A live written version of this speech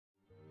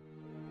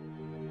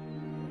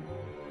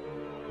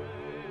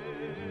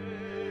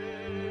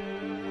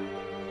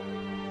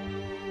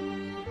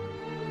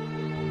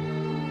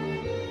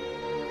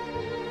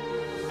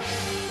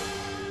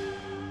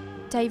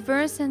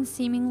Diverse and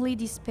seemingly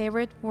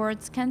disparate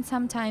worlds can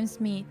sometimes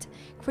meet,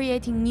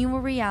 creating new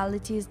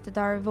realities that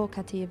are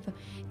evocative.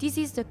 This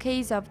is the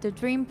case of the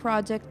Dream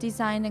project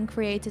designed and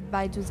created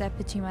by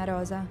Giuseppe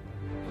Cimarosa.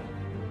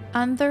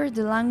 Under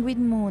the languid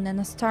moon and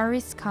a starry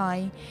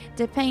sky,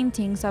 the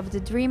paintings of the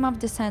Dream of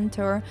the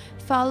Centaur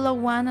follow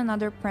one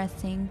another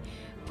pressing.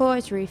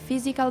 Poetry,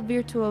 physical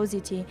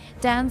virtuosity,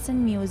 dance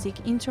and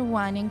music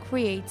intertwine and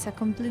creates a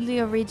completely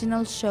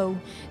original show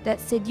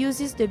that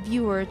seduces the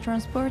viewer,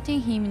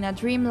 transporting him in a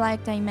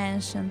dreamlike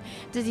dimension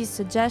that is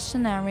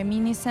suggestion and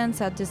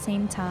reminiscence at the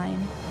same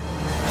time.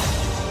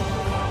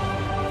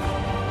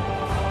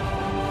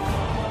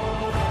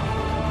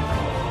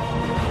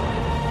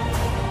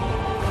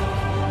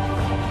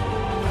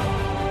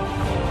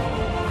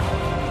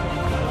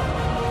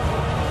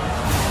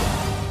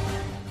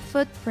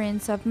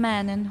 Footprints of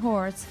man and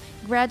horse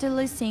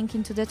gradually sink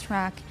into the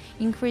track,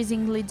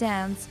 increasingly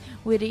dense,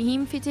 with the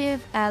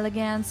intuitive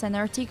elegance and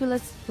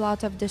articulate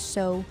plot of the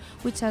show,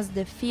 which has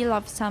the feel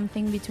of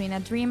something between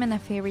a dream and a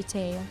fairy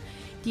tale.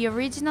 The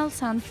original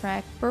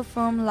soundtrack,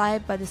 performed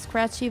live by the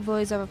scratchy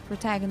voice of a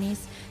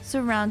protagonist,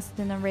 surrounds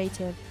the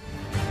narrative.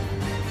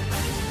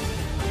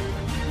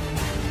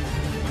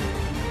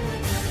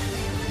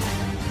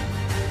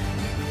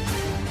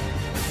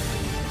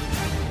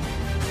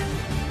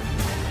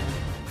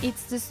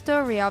 It's the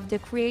story of the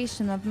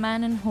creation of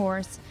man and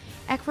horse,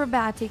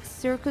 acrobatics,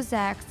 circus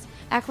acts,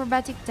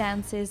 acrobatic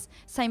dances,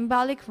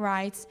 symbolic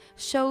rites,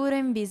 show the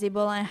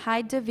invisible and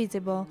hide the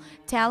visible,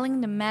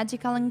 telling the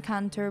magical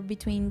encounter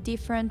between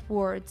different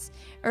worlds,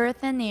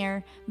 earth and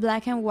air,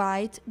 black and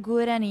white,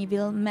 good and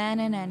evil, man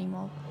and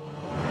animal.